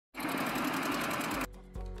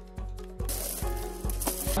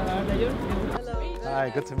Hi,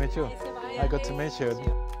 good to meet you. Hi, good to meet you.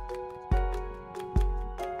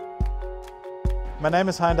 My name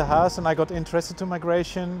is Hein de Haas and I got interested in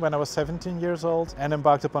migration when I was 17 years old and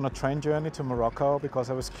embarked upon a train journey to Morocco because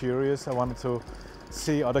I was curious. I wanted to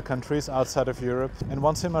see other countries outside of Europe. And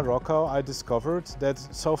once in Morocco, I discovered that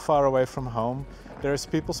so far away from home, there's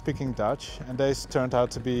people speaking Dutch, and they turned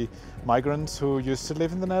out to be migrants who used to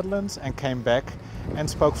live in the Netherlands and came back and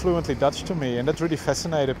spoke fluently Dutch to me. And that really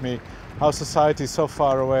fascinated me, how societies so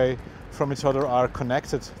far away from each other are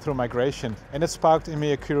connected through migration. And it sparked in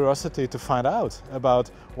me a curiosity to find out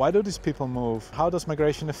about why do these people move? How does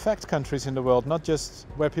migration affect countries in the world, not just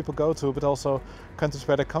where people go to, but also countries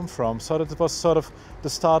where they come from. So that it was sort of the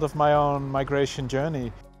start of my own migration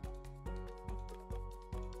journey.